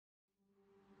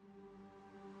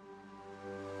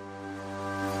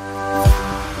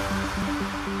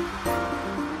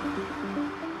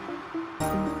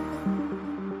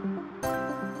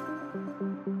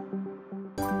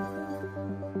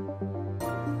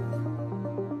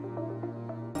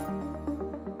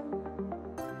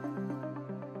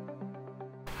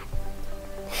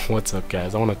What's up,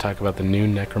 guys? I want to talk about the new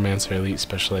Necromancer Elite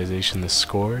Specialization, the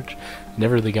Scourge.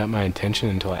 Never really got my attention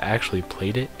until I actually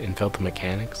played it and felt the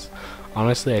mechanics.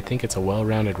 Honestly, I think it's a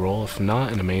well-rounded role, if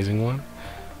not an amazing one.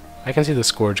 I can see the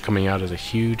Scourge coming out as a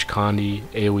huge Condi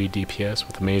AoE DPS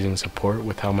with amazing support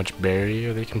with how much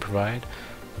barrier they can provide.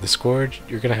 With the Scourge,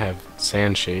 you're going to have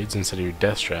sand shades instead of your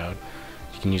death shroud.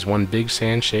 You can use one big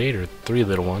sand shade or 3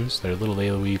 little ones. They're little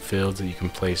AoE fields that you can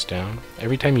place down.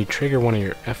 Every time you trigger one of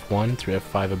your F1 through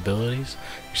F5 abilities,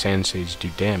 your sand shades do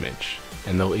damage,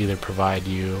 and they'll either provide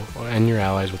you and your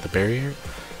allies with a barrier,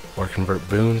 or convert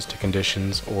boons to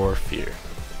conditions or fear.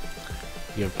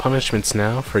 You have punishments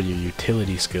now for your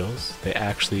utility skills. They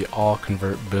actually all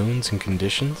convert boons and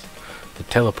conditions. The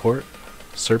teleport,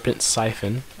 serpent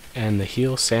siphon, and the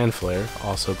heal sand flare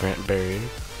also grant barrier.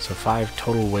 So 5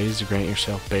 total ways to grant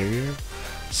yourself barrier,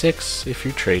 6 if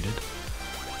you're traded.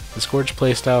 The Scourge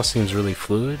playstyle seems really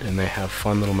fluid, and they have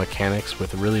fun little mechanics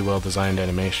with really well designed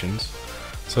animations.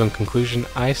 So in conclusion,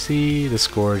 I see the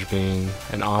Scourge being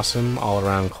an awesome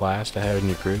all-around class to have in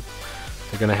your group.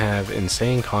 They're going to have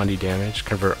insane Condi damage,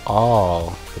 convert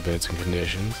all the bids and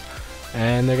conditions,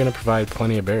 and they're going to provide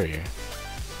plenty of barrier.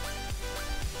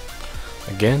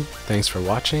 Again, thanks for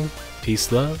watching,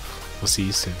 peace, love, we'll see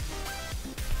you soon.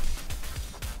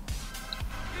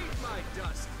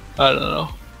 I don't know.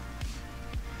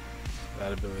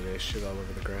 That ability to shoot all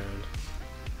over the ground.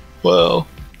 Well,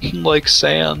 like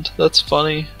sand. That's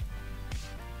funny.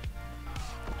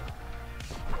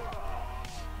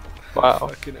 Wow.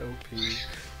 Fucking OP.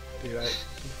 Dude,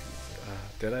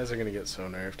 Deadeyes are gonna get so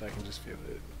nerfed, I can just feel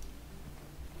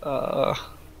it.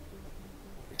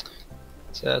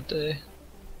 Sad day.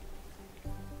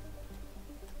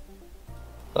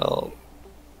 Well,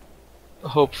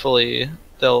 hopefully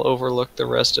they'll overlook the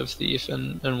rest of Thief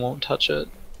and won't touch it.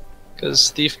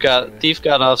 Because Thief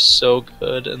got off so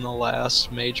good in the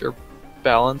last major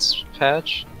balance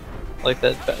patch. Like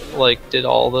that, like did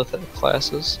all the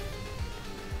classes.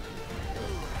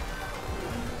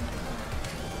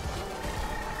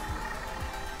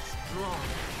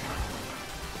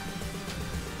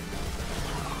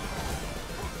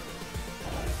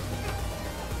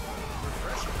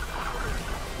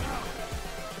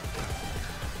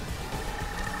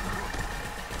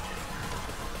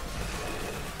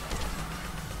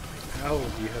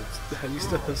 How do you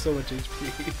still have so much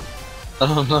HP? I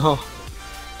don't know.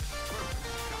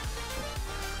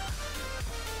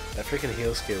 That freaking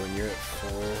heal skill when you're at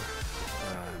full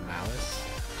malice,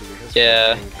 dude, your heal skill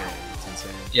Yeah. is 10K. It's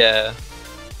insane. Yeah.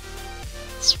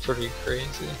 It's pretty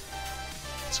crazy.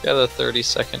 It's got a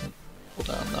 30-second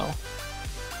cooldown though,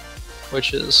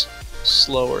 which is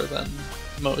slower than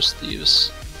most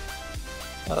Thieves.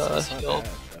 That's not heal. bad.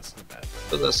 That's not bad.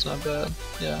 But that's not bad.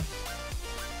 Yeah.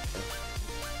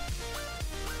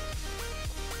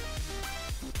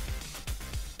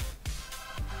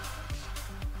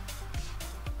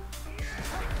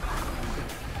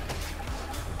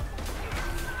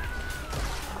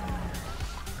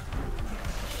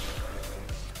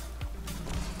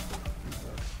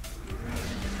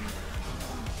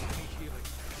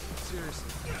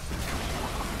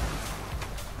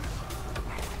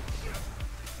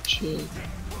 Shit.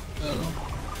 I don't know.